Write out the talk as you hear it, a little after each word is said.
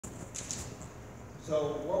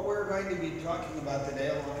So what we're going to be talking about today,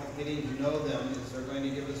 along with getting to know them, is they're going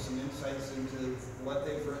to give us some insights into what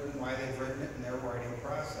they've written, why they've written it, and their writing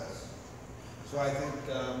process. So I think,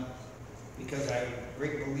 because I'm a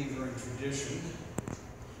great believer in tradition,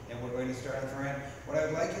 and we're going to start with Rand, what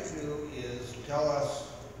I'd like you to do is tell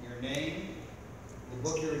us your name, the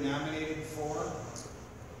book you're nominated for,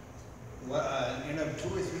 in a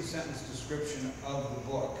 2 or 3 sentence description of the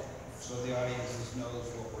book, so the audience knows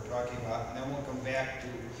what we're talking about, and then we'll come back to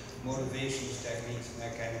motivations, techniques, and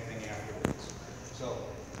that kind of thing afterwards. So,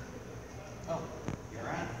 you're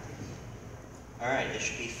on. All right, this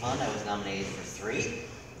should be fun. I was nominated for 3.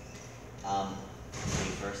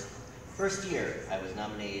 First year, I was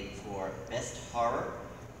nominated for Best Horror.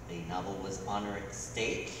 The novel was Honor at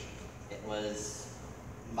Stake. It was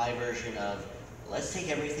my version of, let's take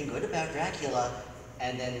everything good about Dracula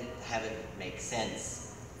and then have it make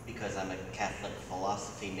sense, because I'm a Catholic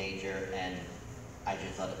philosophy major and I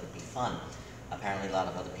just thought it would be fun. Apparently a lot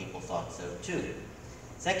of other people thought so too.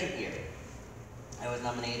 Second year, I was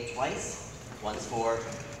nominated twice, once for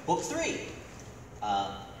book 3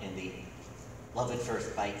 in the Love at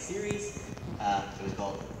First Bite series. It was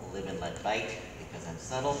called Live and Let Bite, because I'm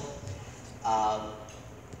subtle.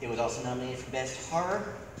 It was also nominated for Best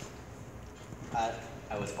Horror.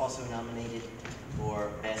 I was also nominated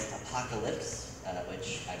for Best Apocalypse,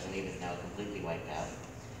 which I believe is now completely wiped out.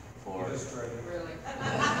 Really?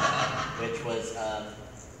 Which was,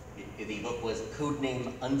 the book was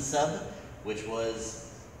Codename Unsub, which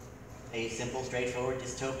was a simple, straightforward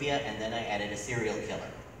dystopia, and then I added a serial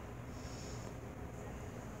killer.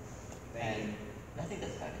 And I think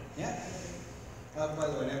that's about it. Yeah. By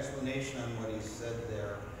the way, an explanation on what he said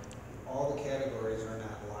there. All the categories are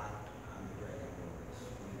not locked on the Dragon movies.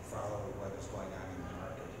 We follow what is going on in the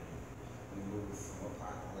market. We move from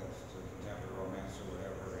apocalypse to contemporary romance or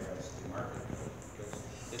whatever as the market goes, because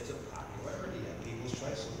it's a popularity and people's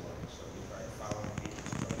choice of work. So we try to follow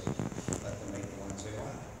people's choices, let them make the ones they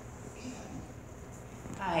want.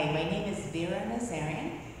 Hi, my name is Vera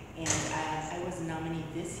Nazarian, and I was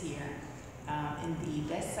nominated this year in the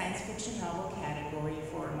Best Science Fiction Novel category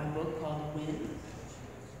for my book called Wind.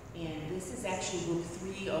 And this is actually book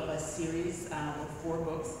 3 of a series of 4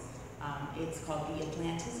 books. It's called The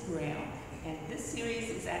Atlantis Grail. And this series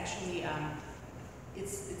is actually,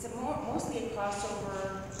 it's mostly a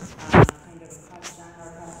crossover, kind of a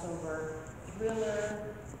cross-genre crossover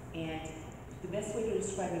thriller. And the best way to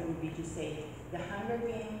describe it would be to say The Hunger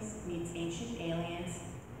Games meets Ancient Aliens,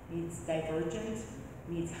 meets Divergent,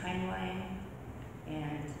 meets Heinlein,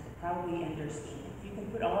 and probably Ender's Game. If you can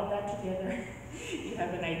put all of that together, you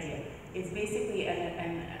have an idea. It's basically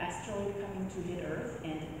an asteroid coming to hit Earth,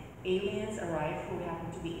 and aliens arrive who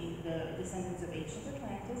happen to be the descendants of ancient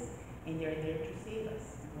Atlantis, and they're there to save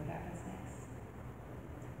us. And what happens next?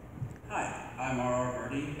 Hi, I'm R.R.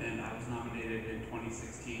 Virdi, and I was nominated in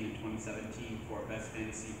 2016 and 2017 for Best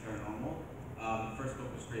Fantasy Paranormal. The first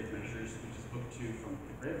book was Grave Measures, which is book 2 from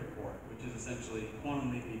The Grave Report, which is essentially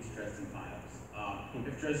Quantum Leap meets Dresden Files.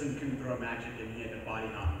 If Dresden couldn't throw magic and he had to body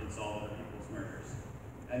hop and solve other people's murders.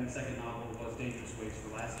 And the second novel was Dangerous Ways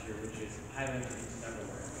for last year, which is Highland Dreams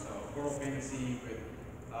Neverwhere. So portal fantasy with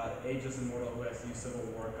ageless immortal who has to use Civil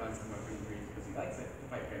War guns and weapon dreams because he likes it to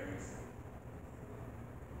fight fairies.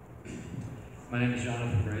 My name is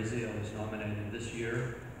Brazee. I was nominated this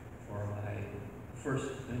year for my first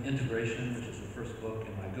integration, which is the first book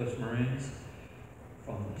in my Ghost Marines.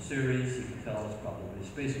 From the series, you can tell it's probably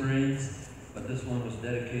Space Marines, but this one was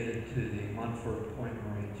dedicated to the Montfort Point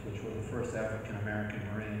Marines, which were the first African-American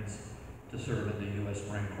Marines to serve in the U.S.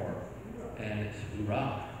 Marine Corps. And it's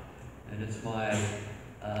hoorah! And it's my,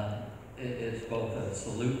 it's both a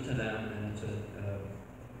salute to them and it's an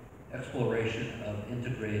exploration of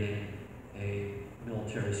integrating a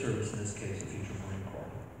military service, in this case, a future Marine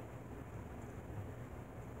Corps.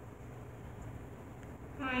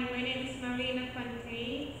 Hi, my name is Marina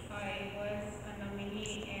Fontaine. I was a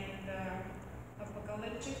nominee in the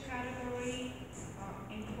Apocalyptic category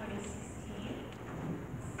in 2016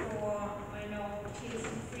 for, I know,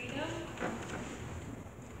 Chasing Freedom.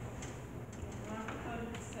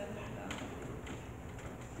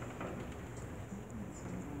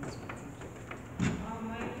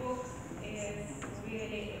 My book is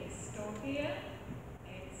really a dystopia.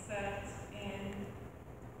 It's set in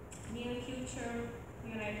near future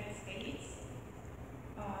United States.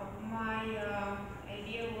 My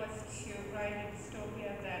idea was to write a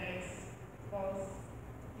dystopia that is both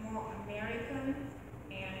more American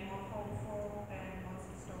and more hopeful than most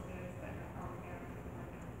dystopias that are American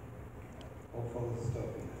right now. Hopeful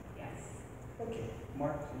dystopia. Yes. Okay,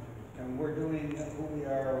 Mark, and we're doing who we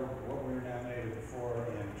are, what we were nominated for,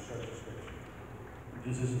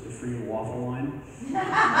 this isn't the free waffle line.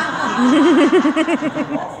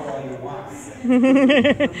 Waffle all you want.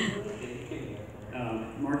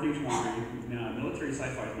 Mark H. Wandrey, military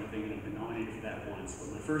sci-fi is my thing, and I've been nominated for that once. But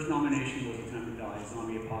my first nomination was The Time to Die,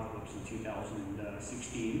 Zombie Apocalypse in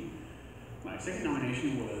 2016. My second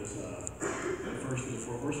nomination was the first of the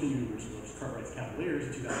Four Horsemen universe, which was Cartwright's Cavaliers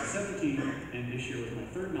in 2017, and this year was my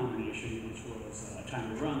third nomination, which was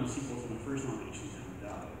Time to Run, the sequel to my first nomination, Time to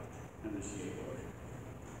Die, and the CA book.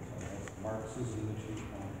 Mark, Susan, the chief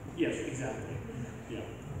one. Yes, exactly. Yeah.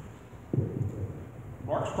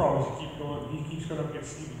 Mark's promise to keep going. He keeps going up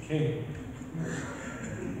against Stephen King.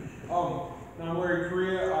 Now I'm wearing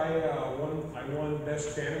Correia. I won Best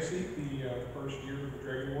Fantasy the first year of the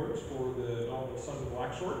Dragon Awards for the novel Son of the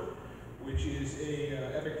Black Sword, which is a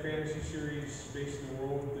epic fantasy series based in the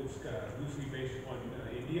world that's loosely based on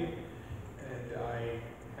India, and I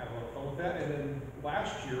had a lot of fun with that. And then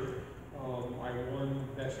last year, I won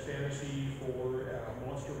Best Fantasy for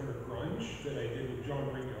Monster Hunter Grunge that I did with John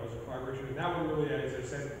Ringo as a collaboration. And that one really, as I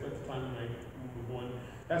said at the time when I won,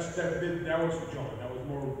 that was for John. That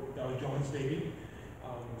was John's baby.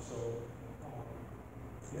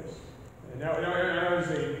 Yes. And now it was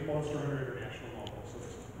a Monster Hunter International novel, so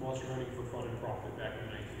it's monster hunting for fun and profit back in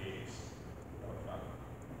the 1980s.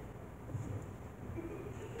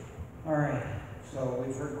 All right, so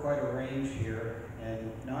we've heard quite a range here,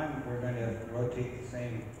 and now we're going to rotate the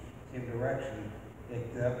same direction,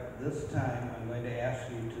 except this time I'm going to ask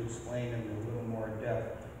you to explain in a little more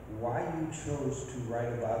depth why you chose to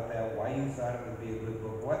write about that, why you thought it would be a good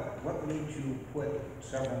book, what made you put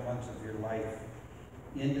several months of your life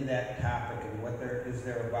into that topic, and what is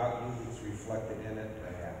there about you that's reflected in it,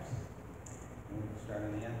 perhaps? We'll start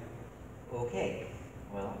in the end. Okay.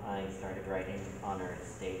 Well, I started writing Honor at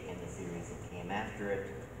Stake and the series that came after it,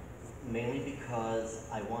 mainly because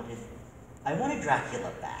I wanted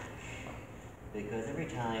Dracula back. Because every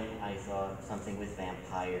time I saw something with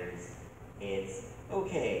vampires, it's,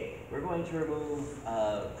 okay, we're going to remove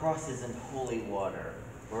crosses and holy water.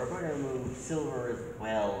 We're going to remove silver as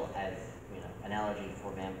well as, analogy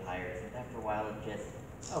for vampires. And after a while it just,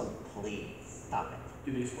 oh, please, stop it.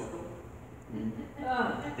 Do they sparkle?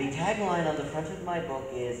 The tagline on the front of my book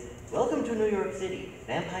is, "Welcome to New York City.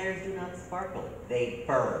 Vampires do not sparkle, they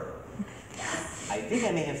burn." I think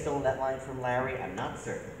I may have stolen that line from Larry, I'm not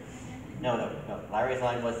certain. No. Larry's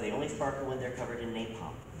line was, "They only sparkle when they're covered in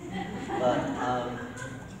napalm." But,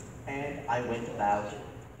 and I went about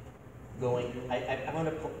I wound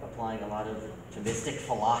up applying a lot of Thomistic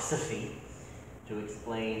philosophy to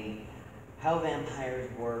explain how vampires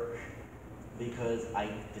work, because I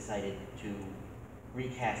decided to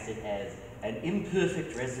recast it as an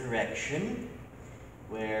imperfect resurrection,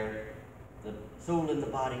 where the soul and the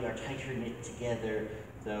body are tighter knit together,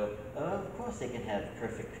 so of course they can have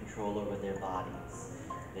perfect control over their bodies.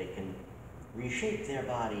 They can reshape their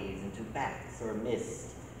bodies into bats or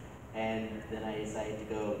mist. And then I decided to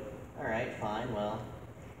go, all right, fine, well,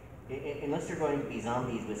 unless they're going to be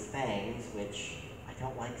zombies with fangs, which I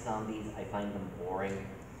don't like zombies, I find them boring.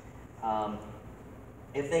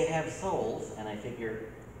 If they have souls, and I figure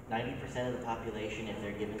 90% of the population, if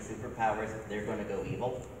they're given superpowers, they're going to go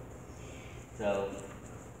evil. So,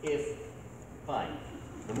 fine,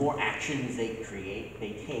 the more actions they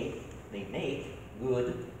make,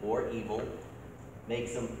 good or evil,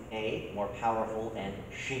 makes them A, more powerful and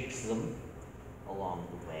shapes them along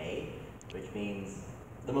the way, which means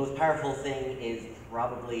the most powerful thing is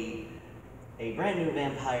probably a brand new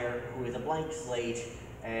vampire who is a blank slate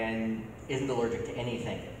and isn't allergic to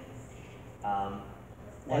anything.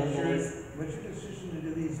 Was your decision to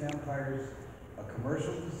do these vampires a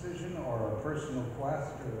commercial decision or a personal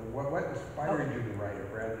quest, or what inspired you to write it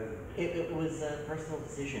rather than? It was a personal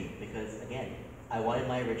decision because, again, I wanted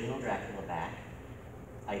my original Dracula back.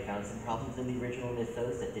 I found some problems in the original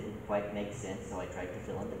mythos that didn't quite make sense, so I tried to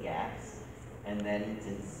fill in the gaps. And then,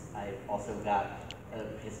 since I also got a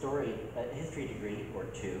history degree or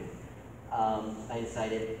two, I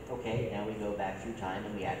decided, okay, now we go back through time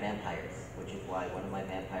and we add vampires, which is why one of my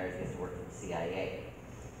vampires gets to work for the CIA.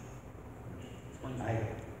 I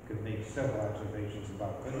could make several observations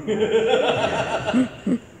about that.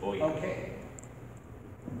 Oh, yeah. Okay.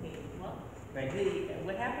 Well, Thank you.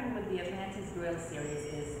 what happened with the Atlantis Grail series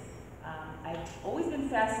is I've always been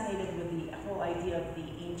fascinated with the whole idea of the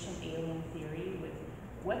ancient alien theory, with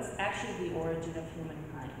what's actually the origin of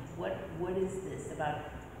humankind. What is this about?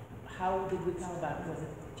 How did we come about? Was it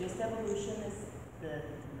just evolution, as the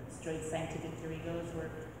straight scientific theory goes, or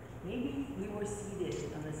maybe we were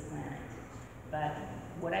seeded on this planet? But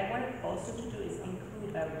what I wanted also to do is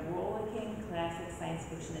include a rollicking classic science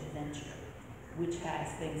fiction adventure. which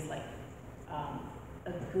has things like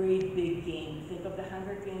a great big game. Think of the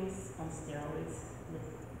Hunger Games on steroids.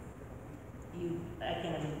 I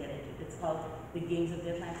can't even get it. It's called The Games of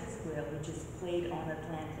the Atlantis Grail, which is played on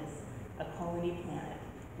Atlantis, a colony planet.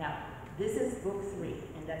 Now, this is book 3,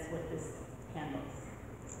 and that's what this handles.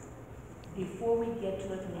 Before we get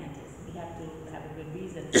to Atlantis, we have to have a good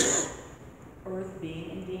reason for Earth being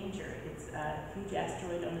in danger. It's a huge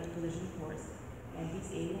asteroid on its collision course, and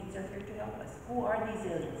these aliens are here to help us. Who are these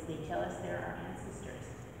aliens? They tell us they're our ancestors.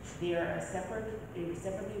 They are a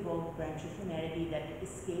separately evolved branch of humanity that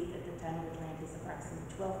escaped at the time of Atlantis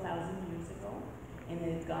approximately 12,000 years ago, and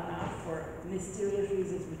they've gone off for mysterious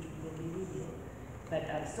reasons which will be revealed.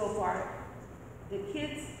 But so far, the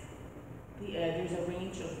kids, there's a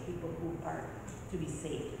range of people who are to be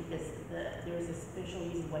saved because there's a special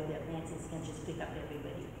reason why the Atlanteans can't just pick up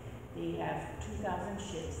everybody. They have 2,000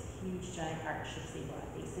 ships, huge giant arc ships they brought.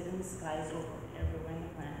 They sit in the skies everywhere on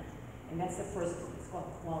the planet. And that's the first book. It's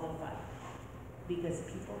called Qualify. Because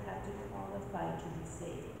people have to qualify to be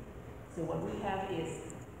saved. So what we have is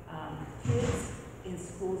kids in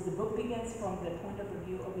schools. The book begins from the point of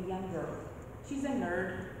view of a young girl. She's a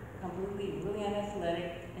nerd, completely, really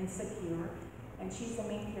unathletic, insecure, and she's the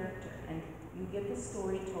main character. And you get the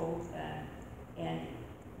story told, and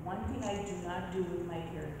one thing I do not do with my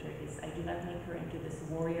character is I do not make her into this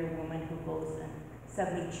warrior woman who goes and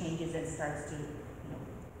suddenly changes and starts to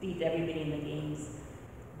beat everybody in the games.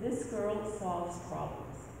 This girl solves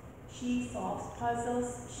problems. She solves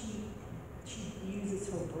puzzles, she uses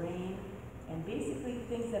her brain, and basically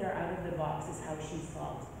things that are out of the box is how she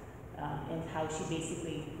solves, and how she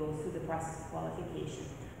basically goes through the process of qualification.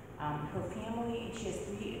 Her family, she has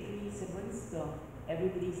three siblings, so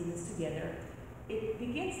everybody's in this together. It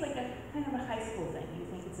begins like a kind of a high school thing. You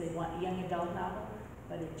think it's a young adult novel,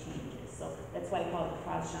 but it changes. So that's why I call it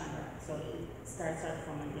cross-genre. So it starts out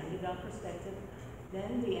from a young adult perspective,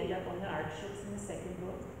 then they end up on the arc ships in the second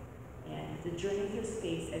book, and the journey through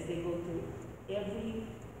space as they go through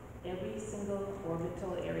every single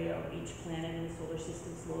orbital area of each planet in the solar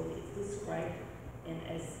system slowly. It's described in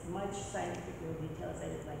as much scientific detail as I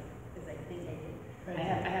would like, as I think I did. I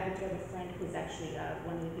happen to have a friend who's actually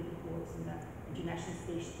one of the people who works in the International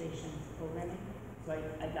Space Station programming, so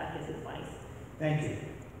I got his advice. Thank you.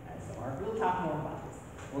 So Mark, we'll talk more about this.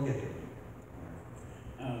 We'll get to it.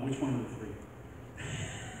 Which one of the 3?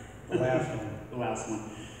 The last one. The last one.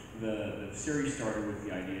 The series started with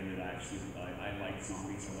the idea that I like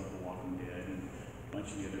zombies. I love The Walking Dead and a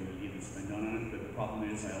bunch of the other media that's been done on it. But the problem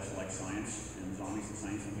is I also like science, and zombies and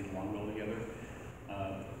science don't get along well together.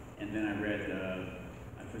 And then I read,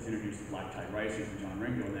 I was introduced to Black Tide Rising from John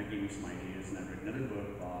Ringo, and that gave me some ideas. And I read another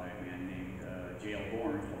book by a man named J.L.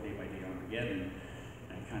 Bourne called Day by Day Armageddon.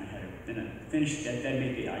 And I kind of had then I finished, that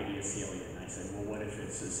made the idea salient. And I said, well, what if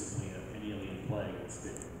it's simply an alien plague?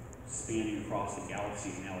 It's spanning across the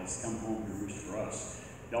galaxy, and now it's come home to roost for us.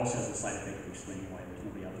 It also has the side effect of explaining why there's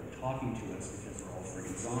nobody out there talking to us because they're all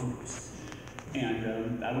friggin' zombies.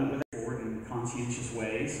 And I went with that forward in a conscientious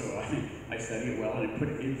way, so I studied it well, and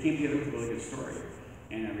it came together with a really good story.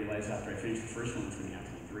 And I realized after I finished the first one, it's going to have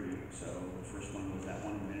to be 3. So the first one was that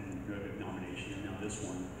one minute and good nomination, and now this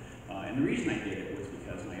one. And the reason I did it was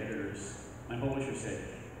because my publisher said,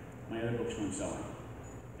 my other books weren't selling.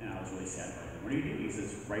 And I was really sad by that. What do you do? He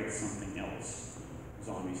says, write something else.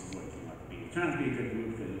 Zombies is what it came out to be. It turned out to be a good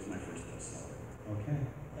move because it was my first bestseller. Okay.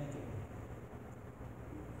 Thank you.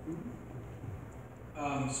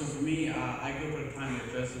 So for me, I grew up at a time where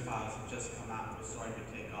Joseph Files had just come out and was starting to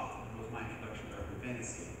take off. It was my introduction to urban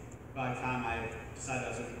fantasy. By the time I decided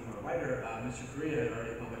I was going to become a writer, Mr. Correia had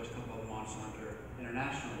already published a couple of Monster Hunter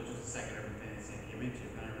International, which was the second urban fantasy I came into.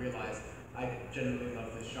 And I realized I genuinely love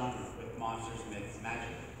this genre with monsters, myths,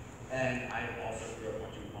 magic. And I also grew up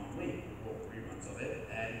watching Quantum Leap, reruns of it,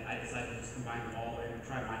 and I decided to just combine them all and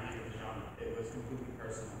try my hand at the genre. It was completely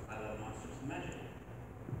personal. I love monsters and magic.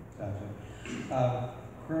 Gotcha.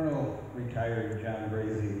 Colonel retired John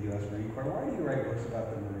Brazee of the U.S. Marine Corps. Why do you write books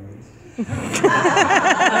about the Marines?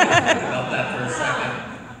 About that for a second.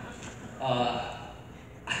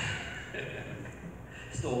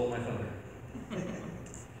 Stole my thunder.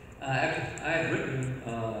 I had written,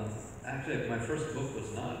 actually my first book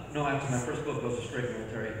was my first book was a straight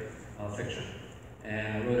military fiction. And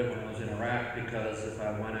I wrote it when I was in Iraq because if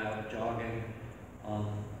I went out jogging, I'd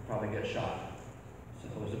probably get shot. So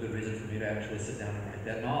it was a good reason for me to actually sit down and write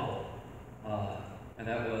that novel. And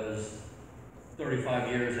that was 35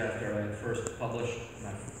 years after I had first published.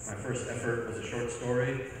 My first effort was a short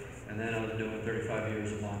story, and then I was doing 35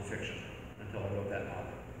 years of nonfiction until I wrote that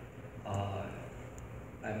novel.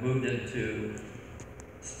 I moved into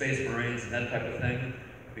Space Marines and that type of thing,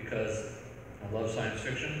 because I love science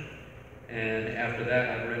fiction. And after that,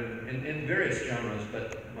 I've written in various genres,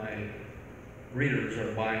 but my readers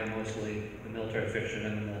are buying mostly the military fiction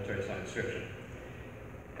and the military science fiction.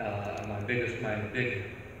 My big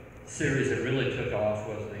series that really took off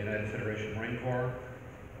was the United Federation Marine Corps,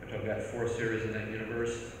 which I've got 4 series in that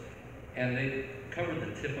universe. And they covered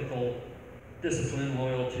the typical discipline,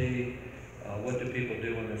 loyalty, what do people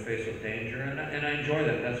do when they're faced with danger, and I enjoy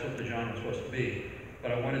that. That's what the genre is supposed to be.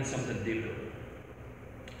 But I wanted something deeper.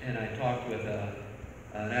 And I talked with an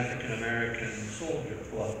African-American soldier.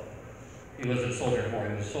 Well, he wasn't a soldier anymore.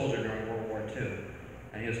 He was a soldier during World War II.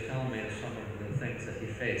 And he was telling me some of the things that he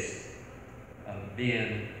faced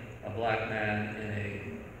being a black man in a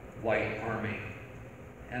white army.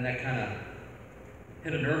 And that kind of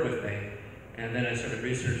hit a nerve with me. And then I started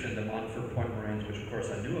researching the Montfort Point Marines, which of course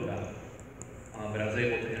I knew about. But I was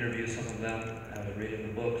able to interview some of them. I was reading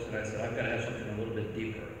the books, and I said, I've got to have something a little bit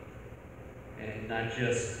deeper. And not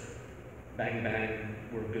just bang, bang,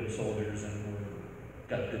 we're good soldiers and we've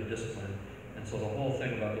got good discipline. And so the whole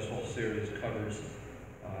thing about this whole series covers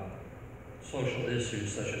social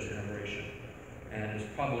issues such as immigration. And it's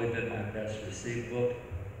probably been my best received book.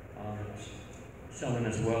 It's selling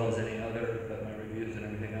as well as any other, but my reviews and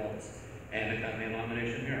everything else. And it got me a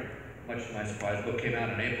nomination here. Much to my surprise. The book came out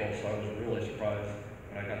in April, so I was really surprised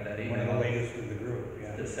when I got that email. One of the latest in the group,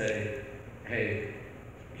 yeah. To say, hey,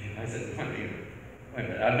 I said, wait a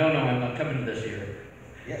minute, I'm not coming to this year.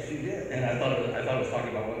 Yes, you did. And I thought it was talking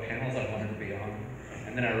about what panels I wanted to be on.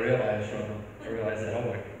 And then I realized that, oh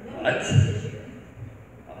my, what?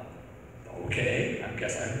 Okay, I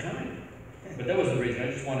guess I'm coming. But that was the reason.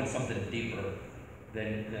 I just wanted something deeper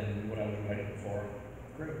than what I was writing for.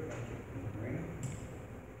 Great, thank you. Marina?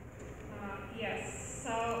 Yes,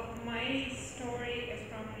 so my story is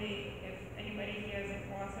probably, if anybody here is an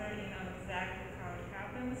author, you know exactly how it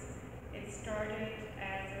happens. It started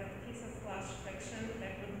as a piece of flash fiction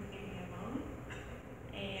that wouldn't leave me alone.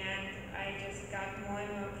 And I just got more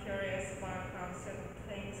and more curious about how certain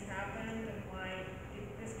things happened and why did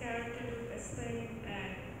this character do this thing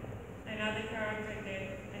and another character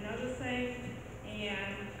did another thing.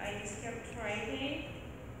 And I just kept writing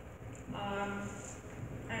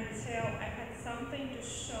until I had something to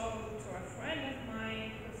show to a friend of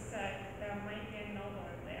mine who said there might be a novel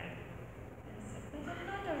in there. And I said, but I'm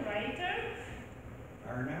not a writer.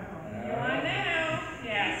 Are now. You are now,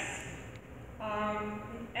 yes.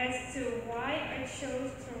 As to why I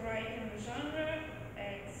chose to write in the genre,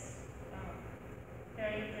 it's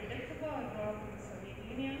very predictable. I grew up in the Soviet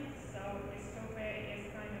Union, so dystopia is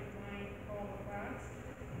kind of my goal of wax.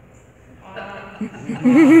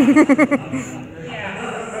 Yeah,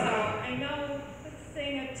 so I know a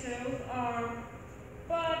thing or two,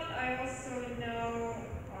 but I also know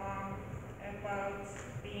about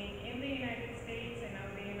being in the United States. I know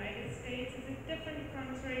the United States is a different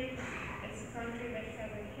country. It's a country that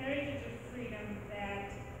has a heritage of freedom that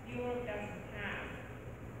Europe doesn't have.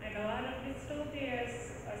 And a lot of dystopias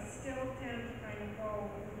still tend to kind of go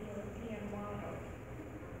with the European model.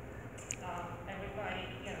 Everybody,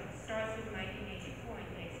 starts with 1984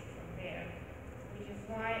 and takes it from there, which is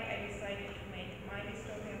why I decided to make my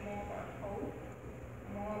dystopia more about hope,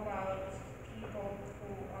 more about people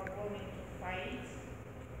who are willing to fight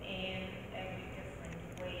in every different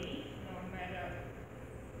way, no matter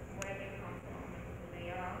where they come from and who they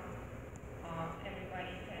are.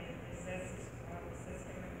 Everybody can resist the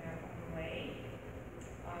system in their own way.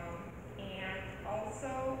 And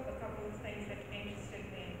also, a couple of things that interested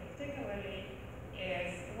me particularly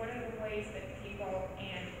is what are the ways that people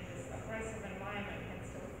in this oppressive environment can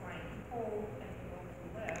still find hope and will to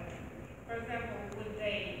live. For example, would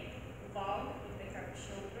they love? Would they have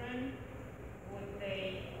children? Would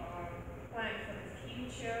they plan for the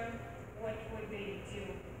future? What would they do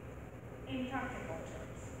in practical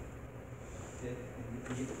terms?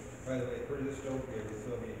 By the way, for dystopia, the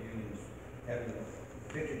Soviet Union's having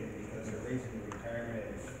picketing because they're raising the retirement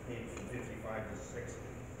age from 55 to 60.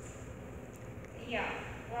 Yeah,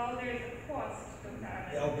 well, there's a cost to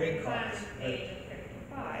that. Oh, big cost. Age of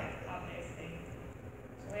 55, obviously.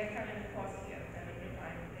 So we're having a cost here at a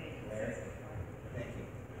retirement age of 65. Thank you.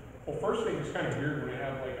 Well, first thing, it's kind of weird when you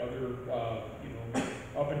have like other,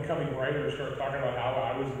 up and coming writers start talking about how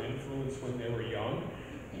I was an influence when they were young.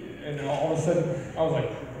 And then all of a sudden, I was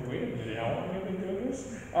like, wait a minute, how long have I been doing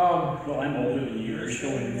this? Well, I'm older than you, you're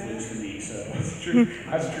still an influence to me, so. That's true,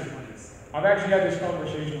 that's true. I've actually had this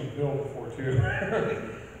conversation with Bill before too.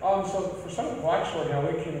 So for some of the Black Sword, how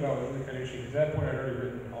they came about was really kind of interesting. At that point, I'd already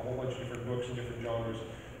written a whole bunch of different books and different genres.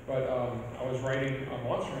 But I was writing a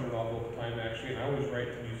Monster Hunter novel at the time, actually, and I always write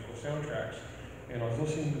to musical soundtracks. And I was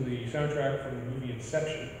listening to the soundtrack from the movie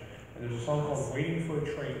Inception, and there's a song called Waiting for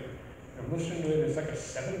a Train. And I'm listening to it, and it's like a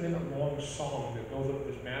 7-minute long song that builds up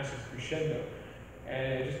this massive crescendo.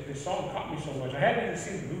 And this song caught me so much. I hadn't even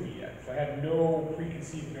seen the movie yet, so I had no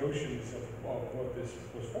preconceived notions of what this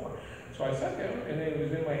was for. So I sat down, and it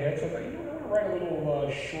was in my head, so I thought, you know, I want to write a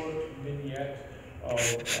little short vignette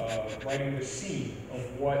of writing the scene of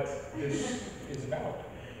what this is about.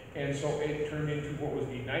 And so it turned into what was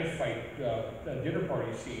the knife fight, dinner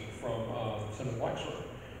party scene from Son of the Black Sword.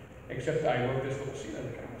 Except I wrote this little scene, I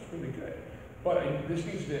was like, oh, it's really good. But I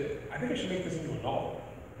think I should make this into a novel.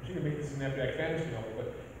 I should make this an epic fantasy novel,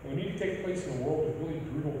 but we need to take place in a world with really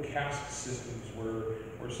brutal caste systems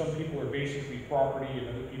where some people are basically property and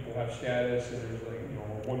other people have status, and there's like, you know,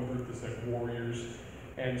 one group that's like warriors.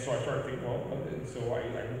 And so I started thinking, well, and so I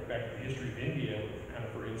looked back at the history of India kind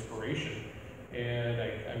of for inspiration. And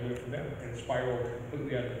I went from there and spiraled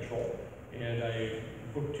completely out of control. And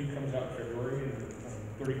book 2 comes out in February, and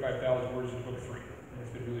 35,000 words in book 3. And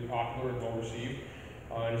it's been really popular and well received.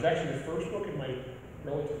 And it's actually the first book in my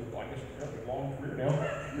relatively, I guess, fairly long career now.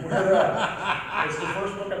 It's the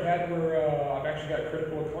first book I've had where I've actually got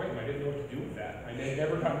critical acclaim. I didn't know what to do with that. I had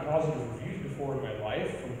never gotten positive reviews before in my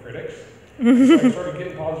life from critics. So I started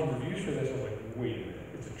getting positive reviews for this. I was like, wait a minute,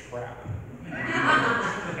 it's a trap.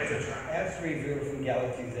 It's a trap. That's review from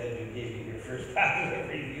Galaxy's Edge who gave you your first positive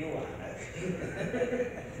review on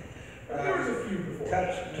it. There was a few before.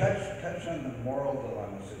 Touch on the moral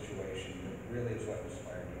dilemma situation. That really is what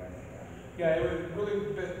inspired you, I think. Yeah, it was really,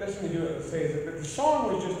 the best thing to do to say is that the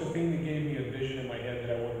song was just the thing that gave me a vision in my head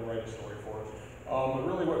that I wanted to write a story for. But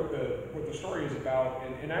really what the story is about,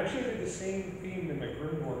 and actually I did the same theme in my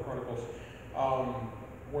Grimgore Chronicles,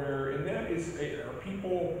 where, and that is, are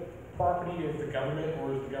people property of the government,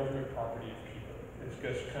 or is the government property of people? It's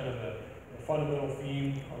just kind of the fundamental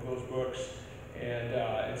theme of those books. And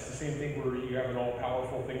it's the same thing where you have an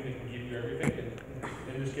all-powerful thing that can give you everything,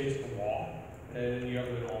 and in this case, the law. And then you have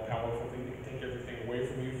an all-powerful thing that can take everything away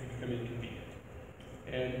from you if you become inconvenient.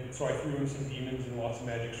 And so I threw in some demons and lots of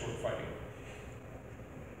magic sword fighting.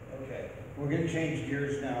 Okay, we're going to change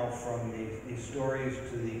gears now from the stories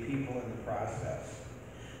to the people in the process.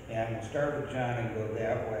 And we'll start with John and go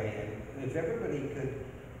that way. And if everybody could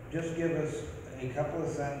just give us a couple of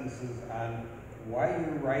sentences on why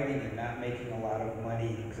you're writing and not making a lot of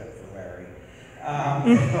money, except for Larry.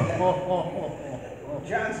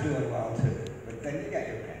 John's doing well too, but then you got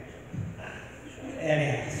your pension.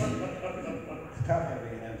 Anyhow, it's tough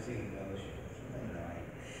having an MC in those shoes.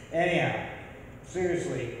 Anyhow,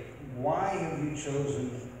 seriously, why have you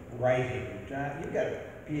chosen writing? John, you've got a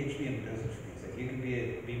PhD in business, for these things. You could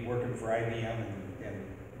be working for IBM and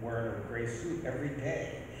wearing a gray suit every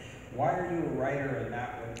day. Why are you a writer and not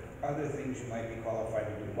what other things you might be qualified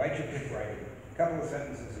to do? Why'd you pick writing? A couple of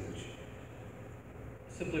sentences each.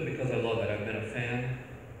 Simply because I love it. I've been a fan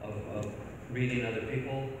of reading other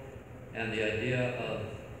people, and the idea of,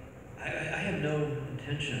 I have no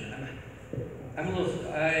intention. I'm a little,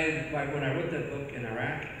 when I wrote that book in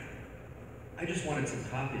Iraq, I just wanted some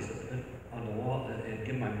copies of it on the wall and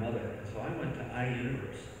give my mother. And so I went to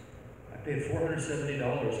iUniverse. I paid $470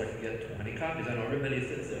 I could get 20 copies. I know everybody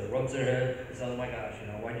sits there, rubs their head, and says, oh my gosh, you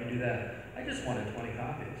know, why'd you do that? I just wanted 20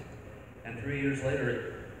 copies. And 3 years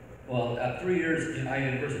later, well, 3 years in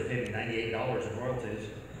iUniverse, it paid me $98 in royalties.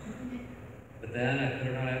 But then I put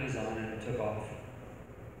it on Amazon and it took off.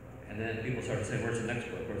 And then people started saying, where's the next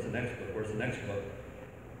book? Where's the next book? Where's the next book?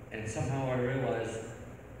 And somehow I realized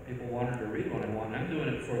people wanted to read what I want. I'm doing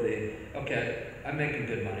it for okay, I'm making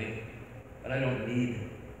good money, but I don't need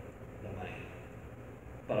the money.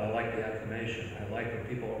 But I like the acclamation. I like when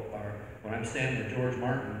people when I'm standing with George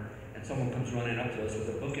Martin and someone comes running up to us with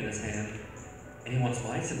a book in his hand and he wants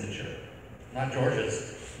my signature, not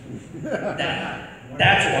George's.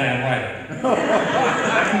 That's why I'm writing.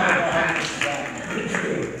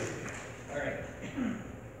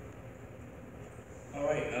 All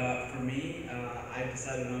right, for me, I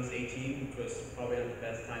decided when I was 18, which was probably not the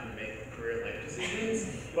best time to make career life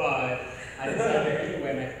decisions, but I decided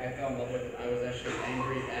anyway, and I fell in love with it. I was actually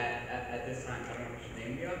angry at this time. I don't know if I should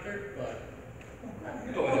name the author, but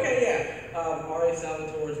okay, yeah. R.A.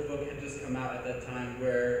 Salvatore's book had just come out at that time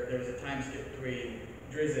where there was a time skip between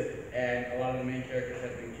Drizzt and a lot of the main characters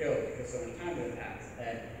had been killed because so much time had passed.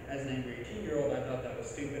 And as an angry 18-year-old, I thought that was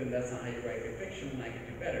stupid and that's not how you write good fiction and I could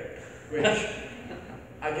do better. Which,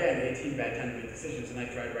 again, 18 bad time to make decisions and I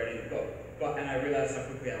tried writing a book. And I realized how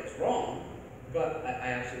quickly I was wrong, but I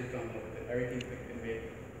absolutely fell in love with it. Everything clicked and made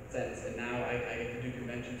sense. And now I get to do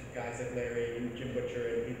conventions with guys like Larry and Jim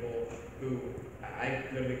Butcher and people who I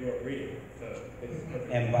literally grew up reading. So this is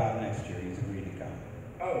perfect. And Bob next year, he's agreed to come.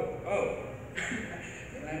 Oh.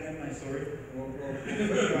 Can I have my sword? We'll put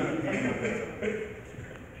you on a panel.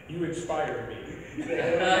 You inspired me.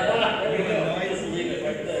 Just leave it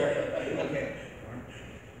right there. Okay.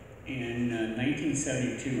 In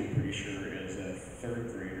 1972, I'm pretty sure, as a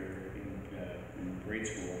third grader in grade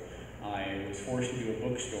school, I was forced to do a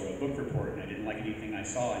book report, and I didn't like anything I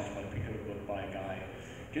saw until I picked up a book by a guy,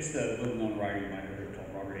 just a little-known writer you might have heard,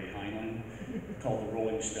 called Robert A. Heinlein, called The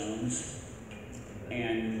Rolling Stones,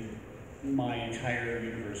 and my entire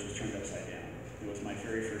universe was turned upside down. It was my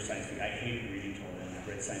very first science fiction. I hated reading till then. I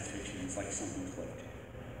read science fiction, and it's like something clicked.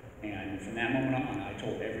 And from that moment on, I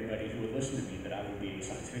told everybody who would listen to me that I would be a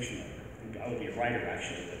science fiction writer. I would be a writer,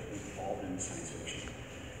 actually, that was involved in science fiction.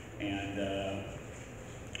 And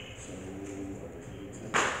so, what was it?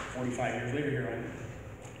 45 years later, here I am.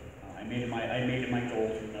 I made it my goal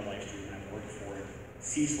through my life stream, and I've worked for it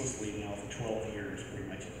ceaselessly now for 12 years, pretty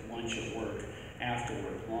much at lunch, at work, after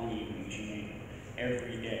work, long evenings, you name it.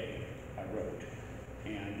 Every day I wrote.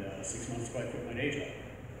 And 6 months ago, I quit my day job. And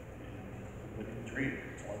I'm living the dream.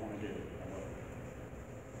 That's all I want to do. I love it.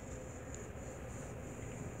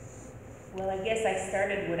 Well, I guess I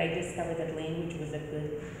started when I discovered that language was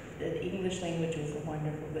the English language was a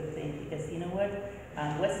wonderful good thing, because you know what?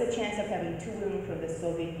 What's the chance of having two women from the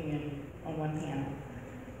Soviet Union on one panel?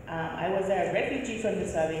 I was a refugee from the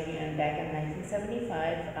Soviet Union back in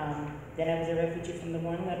 1975. Then I was a refugee from the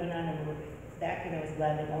war in Lebanon, and back when I was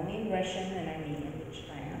living only in Russian and Armenian, which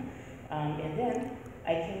I am. And then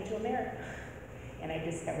I came to America, and I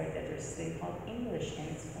discovered that there's this thing called English, and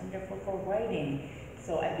it's wonderful for writing.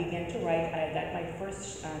 So I began to write. I got my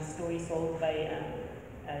first story sold by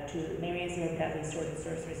to Maria's Young Catholic Sword and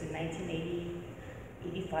Sorcerers in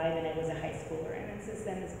 1985, and I was a high schooler. And since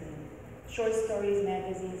then, it's been short stories,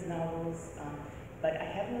 magazines, novels, but I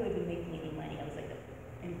haven't really been making any money. I was like an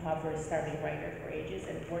impoverished, starving writer for ages,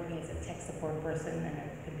 and working as a tech support person and a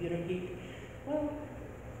computer geek. Well,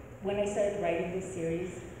 when I started writing this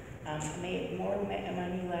series, I made more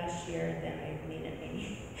money last year than I made at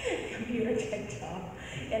any computer tech job.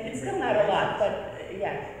 And it's still not a lot, but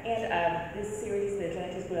yeah. And this series, The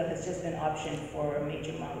Atlantis Wheel, has just been optioned for a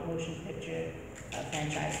major motion picture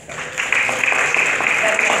franchise. So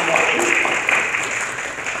that's what I'm working.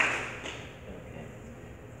 Okay.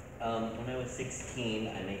 When I was 16,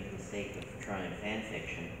 I made the mistake of trying fan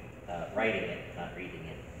fiction, writing it, not reading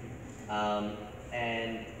it.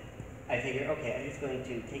 And I figured, okay, I'm just going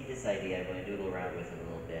to take this idea, I'm going to doodle around with it a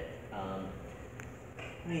little bit.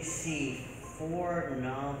 Let me see, 4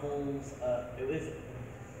 novels, it was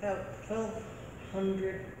about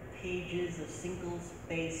 1,200 pages of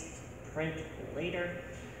single-spaced print later.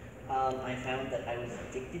 I found that I was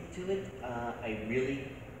addicted to it. I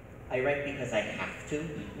write because I have to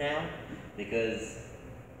now, because,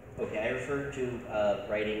 okay, I refer to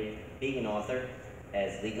writing, being an author,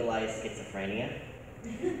 as legalized schizophrenia.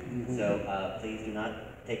 So please do not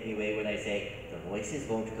take me away when I say the voices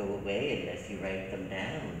won't go away unless you write them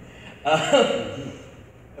down.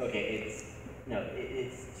 Okay,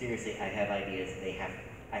 it's seriously, I have ideas,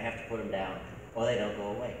 I have to put them down, or they don't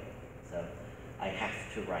go away. So I have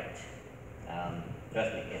to write.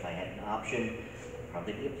 Trust me, if I had an option, I'd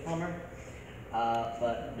probably be a plumber.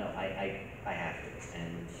 But no, I have to,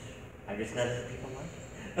 and I'm just glad that people like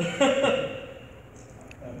it.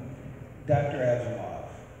 Dr. Asimov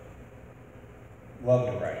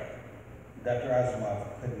loved to write. Dr.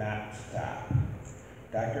 Asimov could not stop.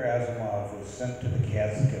 Dr. Asimov was sent to the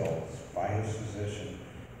Catskills by his physician,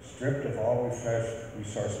 stripped of all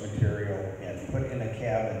resource material, and put in a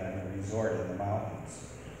cabin in a resort in the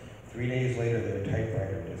mountains. 3 days later, their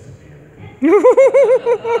typewriter disappeared.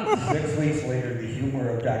 6 weeks later, the humor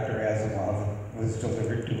of Dr. Asimov was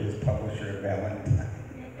delivered to his publisher at Valentine.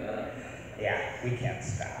 Yeah, we can't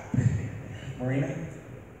stop. Marina?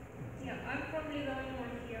 Yeah, I'm probably the only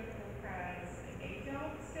one here who has a day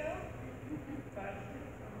job still, but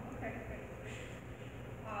okay, great.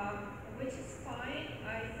 Which is fine.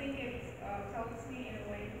 I think it helps me in a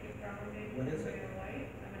way to get grounded What is in it? real life.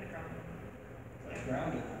 I'm in a grounded. Yeah.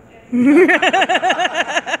 Grounded.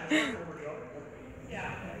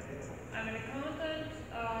 Yeah. I'm an accountant.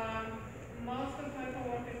 Most of my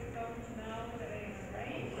coworkers don't know that I'm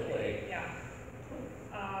right. Really? Yeah.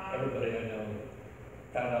 Everybody I know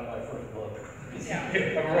found out my first book. Yeah. I'm a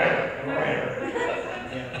writer.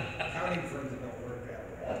 Yeah, accounting firms don't work that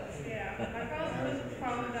way. Yeah, my husband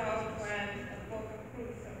found out when a book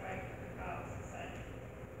approved arrived at the house and said,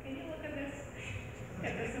 "Can you look at this?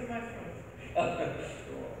 Yeah, this is my fruit."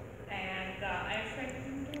 Cool.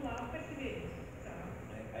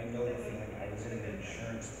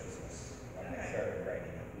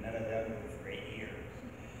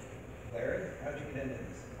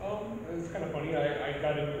 opinions? It's kind of funny. I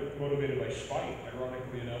got motivated by spite,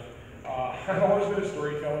 ironically enough. I've always been a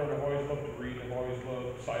storyteller, and I've always loved to read. I've always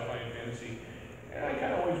loved sci-fi and fantasy. And I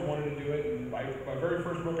kind of always wanted to do it. And my very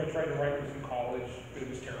first book I tried to write was in college, but it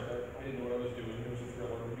was terrible. I didn't know what I was doing. It was a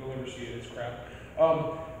thriller. You'll never see it. It's crap.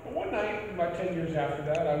 But one night, about 10 years after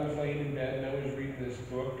that, I was laying in bed and I was reading this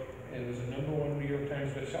book. And it was a #1 New York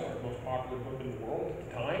Times bestseller, the most popular book in the world at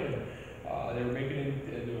the time. And they were making it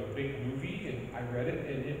into a big movie, and I read it,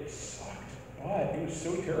 and it sucked. But it was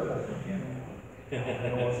so terrible.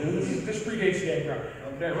 This predates the background.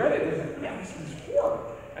 And I read it, and I was like, yeah, this is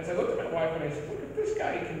horrible. As I looked at my wife, and I said, look, if this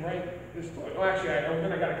guy can write this book. Well, actually,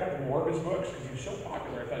 then I got a couple more of his books, because he was so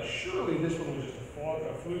popular. I thought, surely this one was just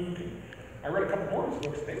a fluke. And I read a couple more of his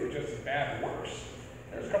books, they were just as bad or worse.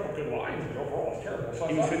 There's a couple good lines, but overall it's terrible. So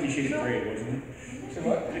He was 50 Shades of Grey, wasn't he? So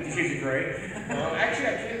what? 50 Shades of Grey? Actually,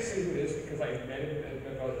 I can't say who it is because I've met him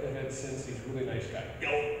and since. He's a really nice guy.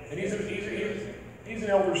 And he's an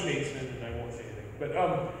elder statesman, and I won't say anything. But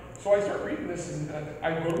so I start reading this, and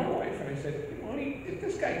I go to my wife and I said, honey, if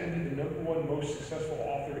this guy can be the #1 most successful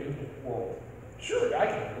author in the world, sure, I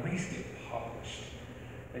can at least get published.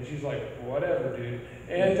 And she's like, whatever, dude.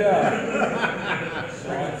 And As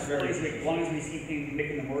long as we see things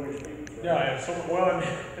making the mortgage payments. Right? yeah, so well,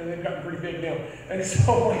 and they've gotten pretty big now. And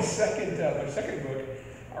so my second book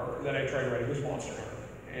that I tried writing was Monster Hunter,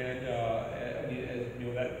 and you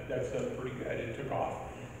know that's done pretty good. It took off,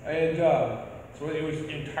 and so it was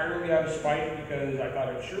entirely out of spite because I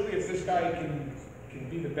thought, surely if this guy can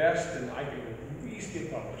be the best, then I can at least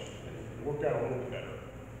get published. And it worked out a little bit better.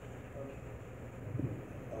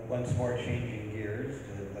 Once more, changing gears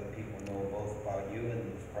to let people know both about you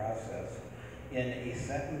and this process. In a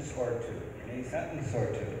sentence or two, describe your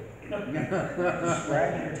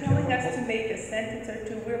telling us to make a sentence or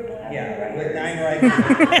two. We're blabbing yeah, writers. with 9 writers.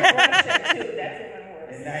 That's in one word.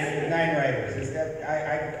 And nine writers. Is that,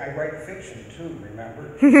 I write fiction too, remember?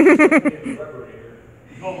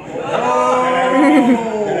 Oh my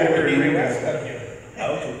God. Then I would read the rest of you. How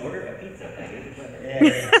to order a pizza.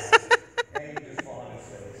 Yeah.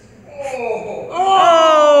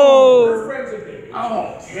 We're friends with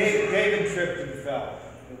David. David tripped and fell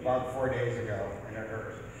about 4 days ago, and it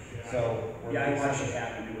hurt. So I watched it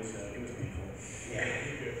happen. It was painful. Yeah.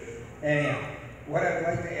 Anyhow, what I'd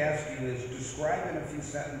like to ask you is describe in a few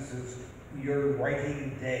sentences your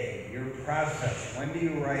writing day, your process. When do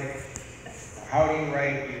you write? How do you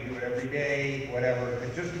write? Do you do it every day? Whatever.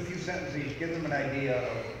 But just a few sentences, give them an idea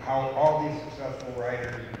of how all these successful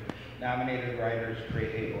writers and nominated writers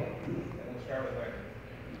create a book. Let's start with that.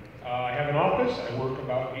 I have an office. I work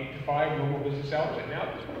about 8 to 5 normal business hours. And now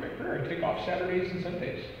at this point in my career, I take off Saturdays and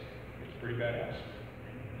Sundays. It's pretty badass.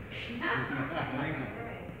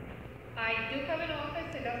 I do have an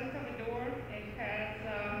office. It doesn't have a door. It has,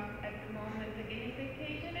 at the moment, a guinea pig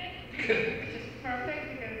cage in it, which is perfect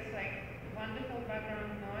because it's like wonderful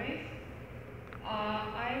background noise.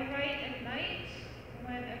 I write at night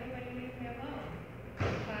when everybody leaves me alone.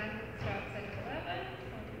 Sometimes it starts at 11.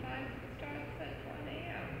 Sometimes it starts at 1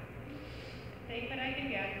 a.m. Take what I can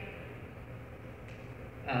get.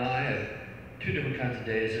 I have 2 different kinds of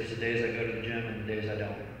days. There's the days I go to the gym and the days I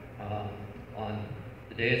don't. On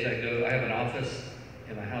the days I go, I have an office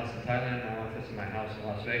in my house in Thailand, my office in my house in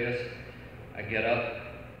Las Vegas. I get up,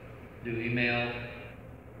 do email,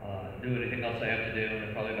 do anything else I have to do,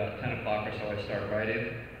 and probably about 10 o'clock or so I start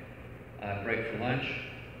writing. I break for lunch,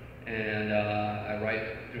 and I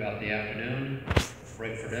write throughout the afternoon,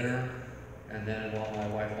 break for dinner, and then while my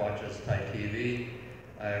wife watches Thai TV,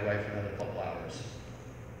 I write for another couple hours.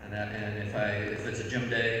 And if it's a gym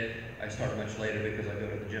day, I start much later because I go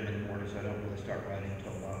to the gym in the morning, so I don't really start writing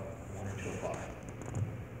until about 1 or 2 o'clock.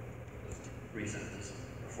 3 sentences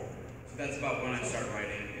or 4. So that's about when I start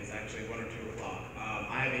writing, is actually 1 or 2 o'clock.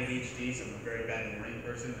 I have ADHD, so I'm a very bad morning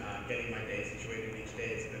person. Getting my day situated each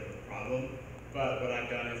day is a bit of a problem. But what I've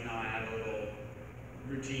done is now I have a little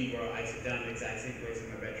routine where I sit down in the exact same place in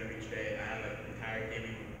my bedroom each day. I have an entire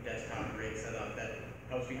gaming desktop rig set up that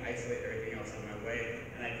helps me isolate everything else on my way.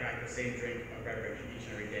 And I crack the same drink or beverage each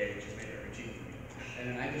and every day, which has made it a routine for me.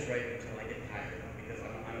 And then I just write until I get tired, because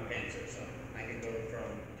I'm a pantser, so I can go from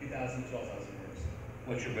 2,000 to 12,000 words.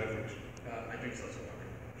 What's your beverage? I drink seltzer water.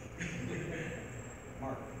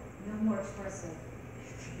 Mark. No more espresso.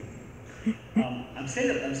 I'm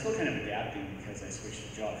still kind of adapting because I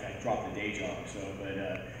switched the job. I dropped the day job.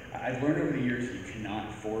 But I've learned over the years that you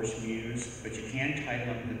cannot force muse, but you can tie them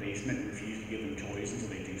up in the basement and refuse to give them toys until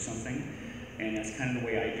they do something. And that's kind of the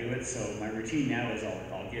way I do it. So my routine now is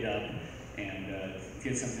I'll get up and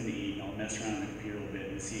get something to eat, and I'll mess around on the computer a little bit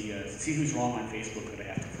and see who's wrong on Facebook that I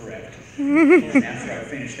have to correct. And after I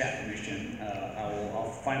finish that mission,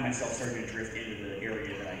 I'll find myself starting to drift into the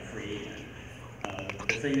area that I create in.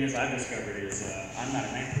 The thing is, I've discovered is I'm not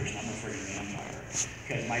a night person. I'm a friggin' vampire,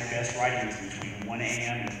 because my best writing is between 1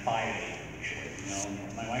 a.m. and 5 a.m. usually. You know,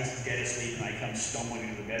 my wife's dead asleep, and I come stumbling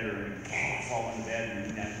into the bedroom and fall in bed,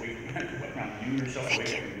 and then I wake around noon or so. I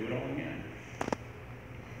wake up and do it all again.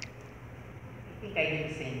 I think I do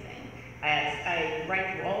the same thing. I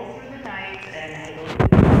write all through the night, and I don't do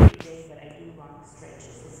it every day, but I do long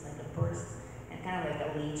stretches. It's like a burst, and kind of like a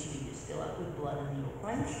leech, you just fill up with blood and you'll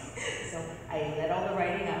cleanse. So I let all the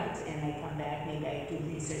writing out, and I come back, maybe I do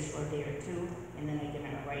research for a day or two, and then I get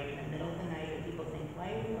on a write in the middle of the night, and people think,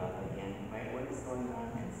 why are you up again? What is going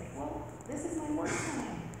on? And it's like, well, this is my work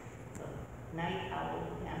time. So night owl,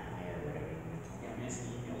 vampire, whatever you want to call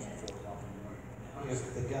it.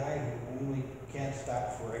 If the guy who only can't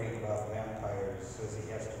stop writing about vampires says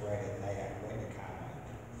he has to write at night, I'm going to comment.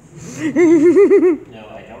 No,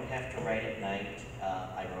 I don't have to write at night.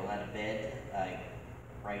 I roll out of bed. I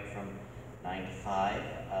write from 9 to 5.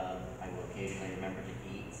 I will occasionally remember to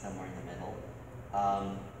eat somewhere in the middle.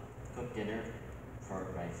 Cook dinner for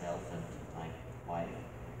myself and my wife.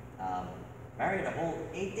 Married a whole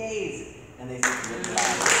 8 days, and they think we're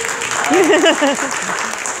alive.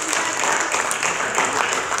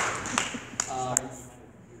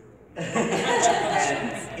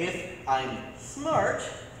 And if I'm smart,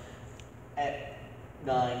 at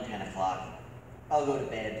 9, 10 o'clock, I'll go to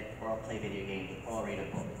bed, or I'll play video games, or I'll read a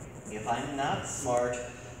book. If I'm not smart,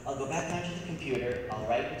 I'll go back onto the computer, I'll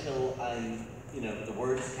write until I'm, the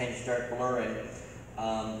words kind of start blurring,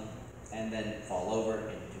 and then fall over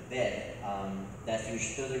and to bed.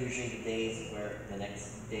 Those are usually the days where the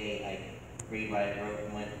next day I read what I wrote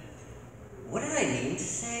and went, what did I mean to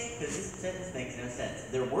say? Because this sentence makes no sense.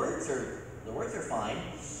 The words are fine.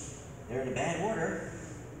 They're in a bad order.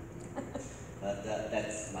 But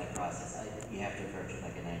that's my process. You have to approach it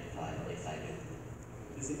like a 9 to 5, at least I do.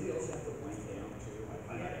 Does anybody else have to blank down too?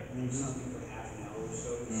 Like I do something for half an hour or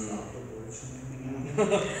so to stop the words from moving out.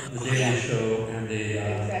 The Daily Show and the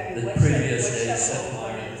previous day's set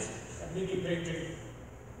lines. Mindy painting,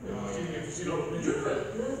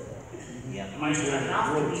 Yeah. I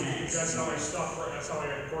have to be, that's how I stop, that's how I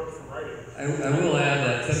work from writing. I will add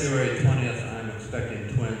that February 20th, I'm expecting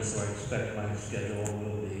twins, so I expect my schedule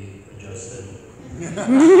will be adjusted.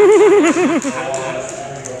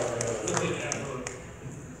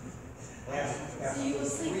 So you will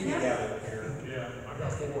sleep together here. Yeah, I've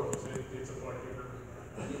got 4, it's a lot bigger.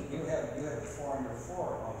 You have a 4 under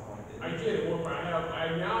 4 at one point, didn't you? I did,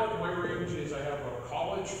 now my range is I have a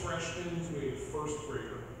college freshman to a first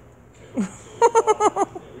grader. So, we have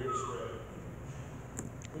spread.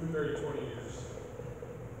 We've been married 20 years.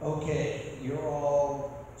 Okay, you're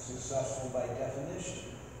all successful by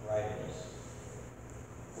definition, writers.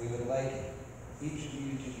 We would like each of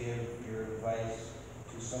you to give your advice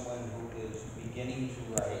to someone who is beginning to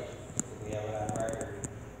write, if we have it on record,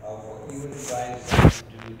 of what you would advise them to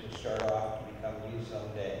do to start off to become you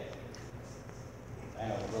someday. I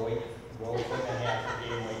know, go for the half a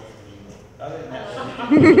game, wait for me. Other than that,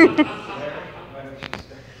 why don't you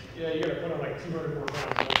start? Yeah, you gotta put on like 200 more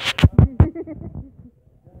pounds.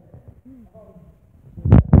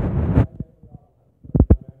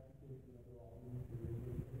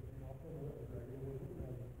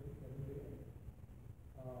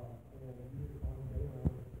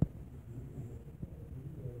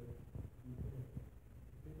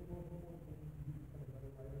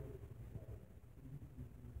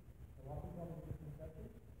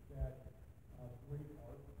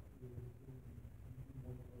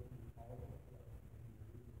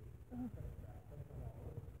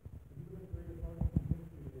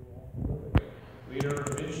 Leonardo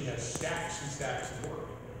da Vinci has stacks and stacks of work.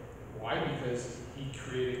 Why? Because he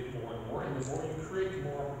created more and more, and the more you create, the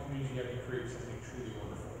more opportunities you have to create something truly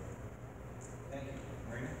wonderful. Thank you.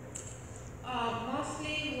 Marina?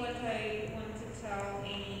 Mostly what I want to tell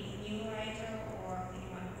any new writer or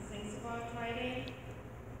anyone who thinks about writing,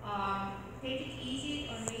 take it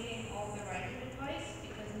easy on reading all the writing advice,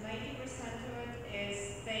 because 90% of it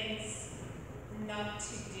is things not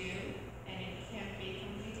to do, and it can be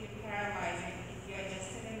completely paralyzing if you're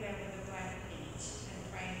just sitting there with a blank page and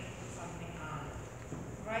trying to put something on.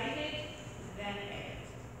 Write it, then edit.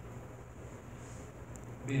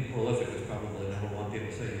 Being prolific is probably number one.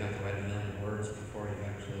 People say you have to write 1 million words before you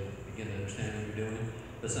actually begin to understand what you're doing.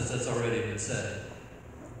 But since that's already been said,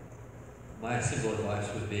 my simple advice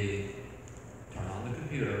would be turn on the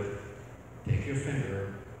computer, take your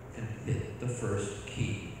finger, and hit the first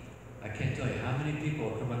key. I can't tell you how many people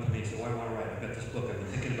come up to me and say, "Why do I want to write? I've got this book. I've been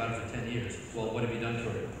thinking about it for 10 years. Well, what have you done for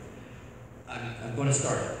it?" I'm going to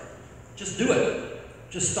start it. Just do it.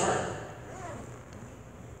 Just start.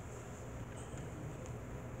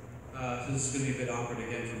 So this is going to be a bit awkward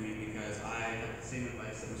again for me because I got the same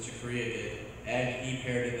advice that Mr. Correia did, and he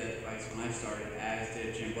parroted that advice when I started, as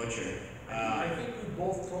did Jim Butcher. I think we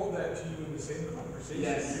both told that to you in the same conversation.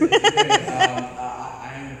 Yes,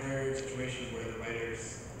 I am in a very weird situation where the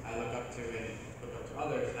writers I look up to and look up to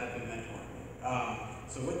others have been mentoring me.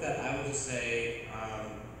 So with that, I will just say,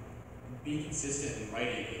 be consistent in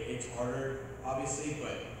writing. It's harder, obviously,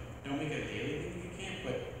 but don't make it a daily thing if you can,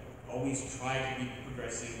 but always try to be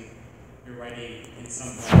progressing your writing in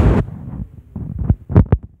some way.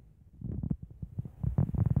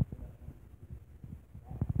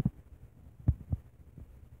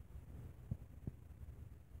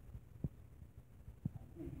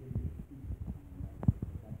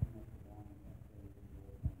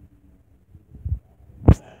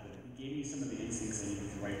 It gave me some of the instincts I needed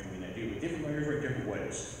to write the way I do, but different writers write different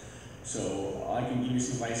ways. So I can give you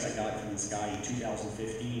some advice I got from this guy in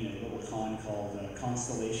 2015 at a little con called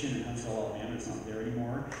Constellation in Huntsville, Alabama. It's not there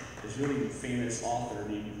anymore. This really famous author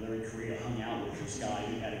named Larry Correia hung out with this guy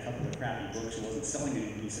who had a couple of crappy books and wasn't selling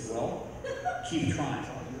anything. He said, "Well, keep trying.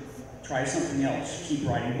 Try something else. Keep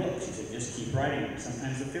writing books." He said, "Just keep writing them.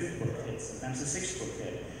 Sometimes the 5th book hits, sometimes the 6th book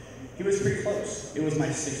hit." He was pretty close. It was my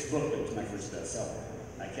 6th book, but it was my first bestseller.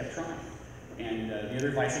 I kept trying. And the other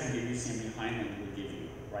advice I could give you, Sammy Heinlein would give you: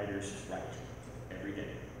 writers write every day.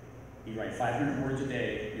 You write 500 words a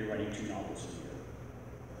day, you're writing 2 novels a year.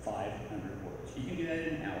 500 words. You can do that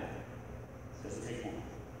in an hour. Doesn't take long.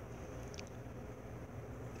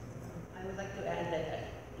 I would like to add that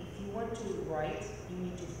if you want to write, you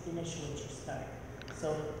need to finish what you start.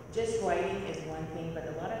 So just writing is one thing, but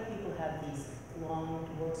a lot of people have these long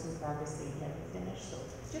works in progress they haven't finished. So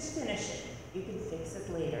just finish it. You can fix it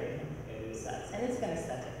later if it sucks. And it's going to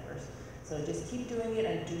suck at first. So just keep doing it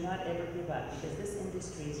and do not ever give up, because this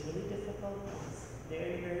industry is really difficult. It's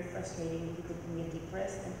very, very frustrating. People can get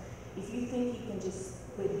depressed. And if you think you can just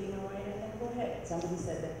quit being a writer, then go ahead. Somebody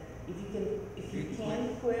said that if you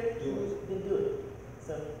can quit, then do it.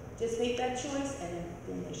 So just make that choice and then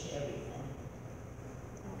finish everything.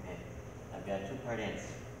 Okay, I've got a 2-part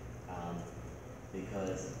answer.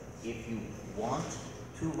 Because if you want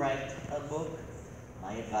to write a book,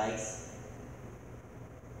 my advice,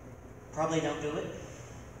 probably don't do it,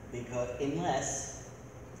 because unless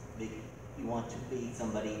you want to be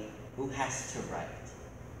somebody who has to write.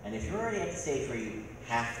 And if you're already at the stage where you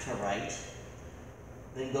have to write,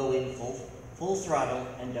 then go in full throttle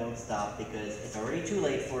and don't stop, because it's already too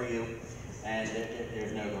late for you and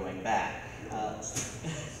there's no going back.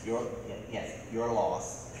 You're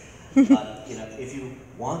lost. But if you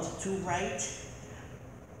want to write,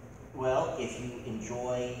 well, if you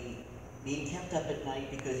enjoy being kept up at night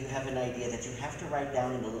because you have an idea that you have to write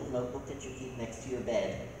down in a little notebook that you keep next to your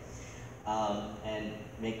bed, and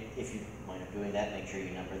if you wind up doing that, make sure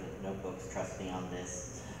you number the notebooks, trust me on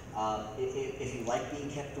this. If you like being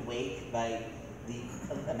kept awake by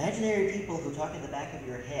the imaginary people who talk in the back of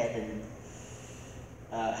your head and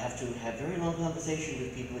have to have very long conversations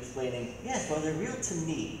with people explaining, yes, well, they're real to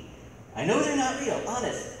me. I know they're not real,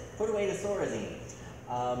 honest. Put away the Thorazine.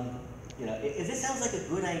 If this sounds like a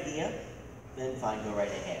good idea, then fine, go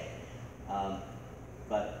right ahead.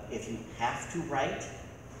 But if you have to write,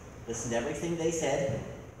 listen to everything they said,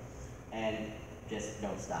 and just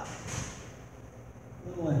don't stop.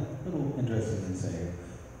 Little interesting in saying,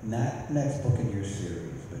 not next book in your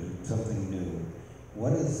series, but something new.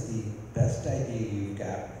 What is the best idea you've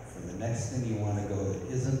got for the next thing you want to go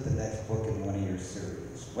that isn't the next book in one of your series?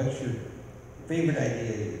 What's your favorite idea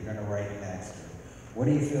that you're going to write next? What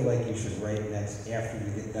do you feel like you should write next after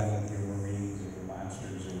you get done with your Marines or your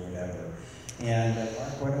monsters or whatever? And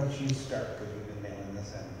Mark, why don't you start, because we've been nailing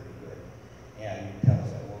this in pretty good. And tell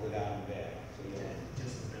us that, we'll go down and back. So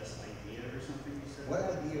Just the best idea or something you said? what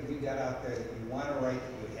idea have you got out there that you want to write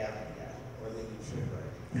that you haven't got, or that you should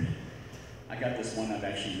write? I got this one I've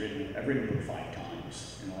actually written. I've written a book 5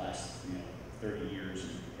 times in the last 30 years,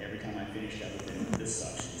 and every time I finish that book, this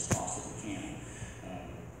sucks, just toss it in the can.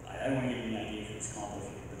 I don't want to give you an idea if it's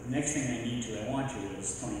complicated, but the next thing I want to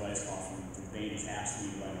is Tony Weisskopf from Bain has asked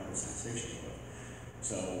me to write another science fiction book.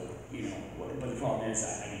 So, but the problem is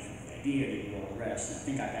I need the idea, I need all the rest, and I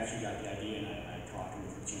think I've actually got the idea, and I talked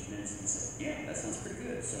with James Minson and said, yeah, that sounds pretty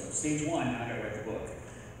good. So stage 1, I got to write the book,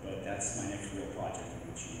 but that's my next real project in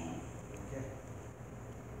which you want. Okay.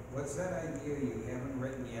 What's that idea you haven't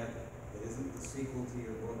written yet that isn't the sequel to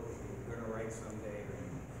your book that you're going to write someday, or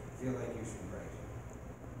you feel like you should write?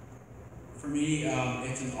 For me,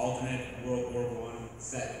 it's an alternate World War I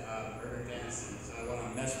set urban fantasy. So I want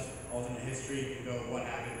to mess with alternate history and go what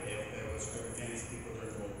happened if there was urban fantasy people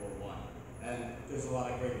during World War I. And there's a lot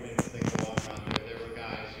of great myths that go on around there. There were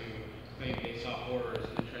guys who claimed they saw horrors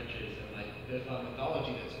in the trenches, and like there's a lot of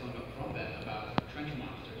mythology that's sprung up from that about trench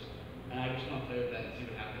monsters. And I just want to play with that and see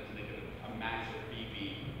what happens to make it a massive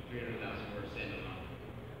beefy 300,000 word standalone.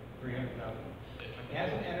 300,000. As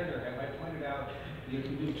an editor, have I pointed out you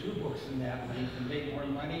can do 2 books in that length and make more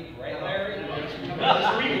money, right, Larry? Three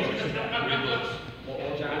books.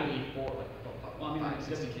 Or John? Well, I mean, like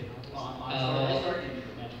 60K.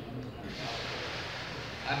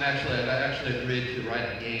 I've actually agreed to write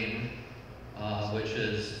a game, which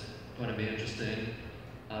is going to be interesting,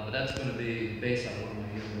 but that's going to be based on one of my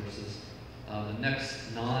universes. The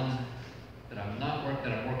next that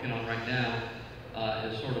I'm working on right now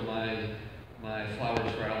is sort of my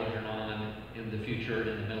Flowers for Algernon in the future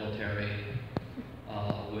in the military,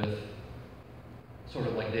 with sort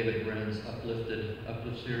of like David Brennan's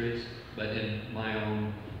Uplift series, but in my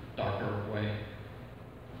own darker way.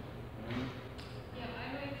 Yeah,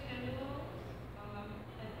 I write standalones.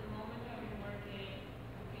 At the moment, I'm working,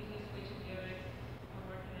 completely switching gears. I'm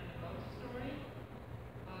working on a ghost story.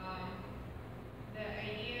 The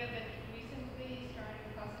idea that recently started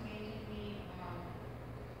fascinating me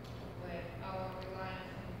with our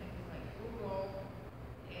reliance on things like Google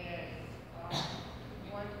is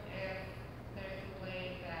what if there's a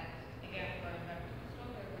way that, again, going back to the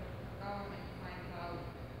story, the government finds out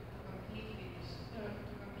to completely control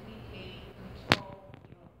your country, to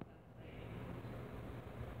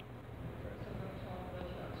control what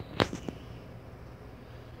you actually see.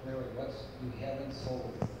 Larry, you haven't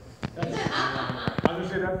sold. I was gonna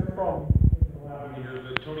say that's the problem.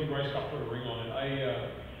 The Tony Bryce got put a ring on it.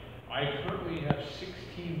 I currently have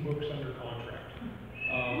 16 books under contract.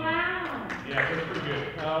 Wow. Yeah, that's pretty good.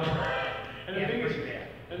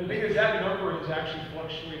 And the thing is that number has actually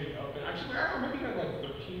fluctuated up and actually I don't know, maybe like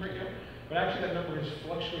 13 right now, but actually that number has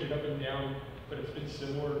fluctuated up and down, but it's been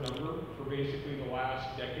similar number for basically the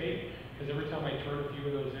last decade. Because every time I turn a few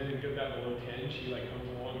of those in and get that below 10, she like comes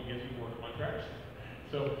along and gives me more contracts.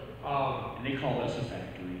 So, And they call us a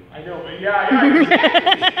factory. I know, but yeah.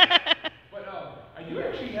 But I do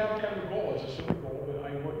actually have kind of a goal. It's a simple goal that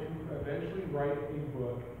I want to eventually write a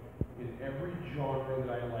book in every genre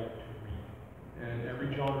that I like to read and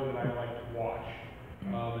every genre that I like to watch.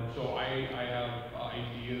 And so I have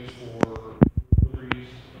ideas for movies,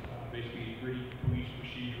 basically gritty police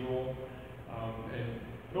procedural, and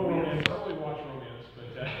no romance. I don't really watch romance,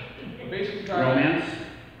 but basically Romance?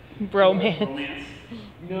 Bromance.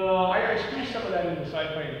 No, I squeeze some of that into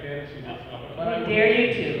sci-fi and fantasy and stuff. But I Dare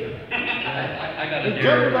you to. I got a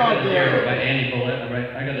dare by Annie Bullitt. I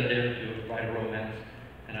got a dare to write a romance,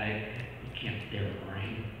 and you can't dare a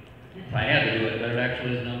brain. So I had to do it, but it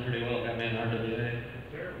actually is done pretty well. Got me an RWA.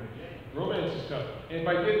 Romance is tough. And if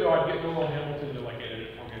I did though, I'd get Noel Hamilton to like edit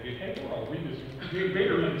it for me. I'd be, hey, Noel, read this.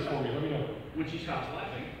 Vader, read this for me. Let me know. When she stops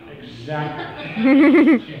laughing.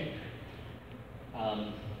 Exactly.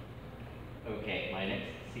 Okay, my next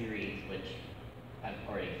series, which I've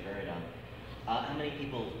already started on. How many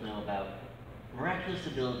people know about miraculous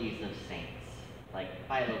abilities of saints, like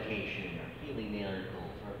bilocation or healing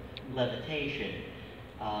miracles or levitation?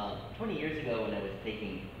 20 years ago when I was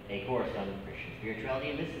taking a course on Christian spirituality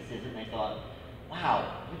and mysticism, I thought,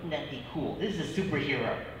 wow, wouldn't that be cool? This is a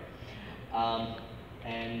superhero.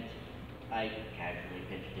 And I casually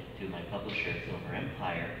pitched it to my publisher, Silver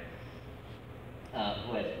Empire,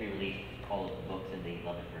 who has re-released all of the books in the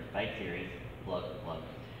Love at First Bite series, plug.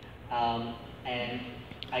 And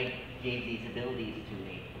I gave these abilities to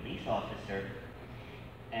a police officer,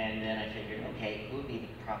 and then I figured, okay, who would be the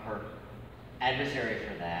proper adversary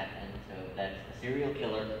for that? And so that's a serial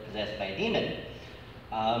killer possessed by a demon.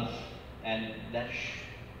 And that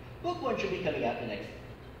book 1 should be coming out in the next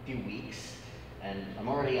few weeks, and I'm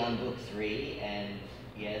already on book 3, and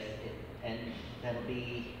yes, and that'll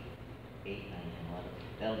be 8, 9, 10, 11.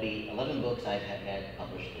 That'll be 11 books I've had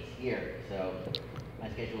published this year, so my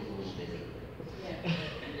schedule's a little busy. Yeah.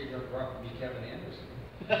 You're going to be Kevin Anderson.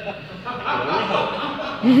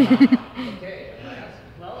 Okay, last.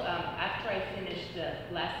 Well, after I finish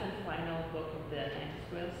the last and final book of the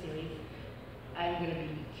Anti-Spoil series, I'm going to be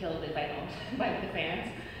killed if I don't by the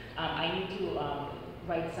fans. I need to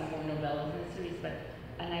write some more novellas in the series, but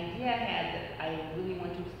an idea I had that I really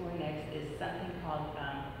want to explore next is something called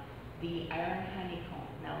the Iron Honeycomb.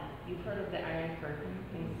 Now, you've heard of the Iron Curtain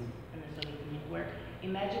in the Soviet Union, where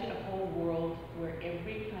imagine a whole world where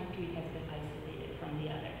every country has been isolated from the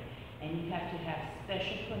other, and you have to have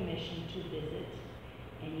special permission to visit,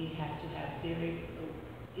 and you have to have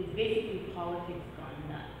it's basically politics gone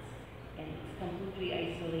nuts, and it's completely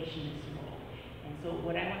isolationist role. And so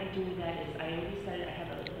what I want to do with that is I already started, I have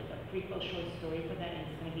a prequel short story for that, and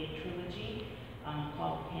it's going to be a trilogy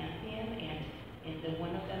called Pantheon, and the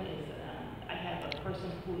one of them is, I have a person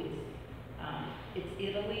who is, it's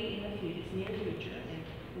Italy in the future, it's near future, and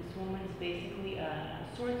this woman is basically a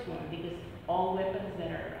swordswoman because all weapons that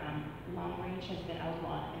are long range has been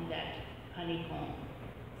outlawed in that honeycomb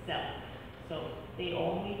cell. So they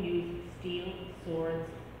only use steel, swords,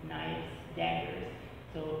 knives, daggers.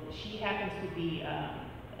 So she happens to be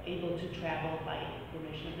able to travel by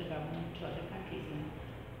permission of the government to other countries. And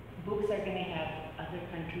books are going to have other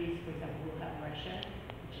countries, for example, we'll have Russia,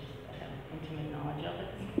 which is I have intimate knowledge of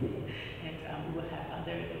it, and we will have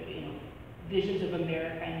other, visions of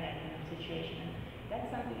America in that kind of situation. And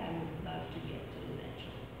that's something I would love to get to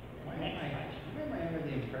eventually. Why am I under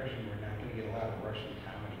the impression we're not going to get a lot of Russian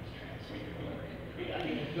comedies translated? I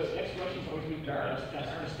mean, the ex-Russians always mean dark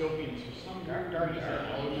dystopians for some Dark. reason.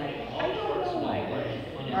 I don't know why.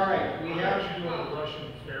 All right, we have to do a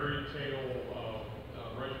Russian fairy tale,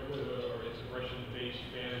 or it's a Russian-based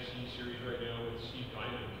fantasy series right now with Steve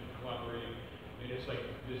Diamond collaborating, and it's like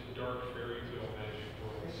this dark fairy tale magic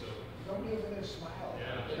world. So nobody over there smile.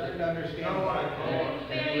 Yeah. I'm starting to understand. No, why.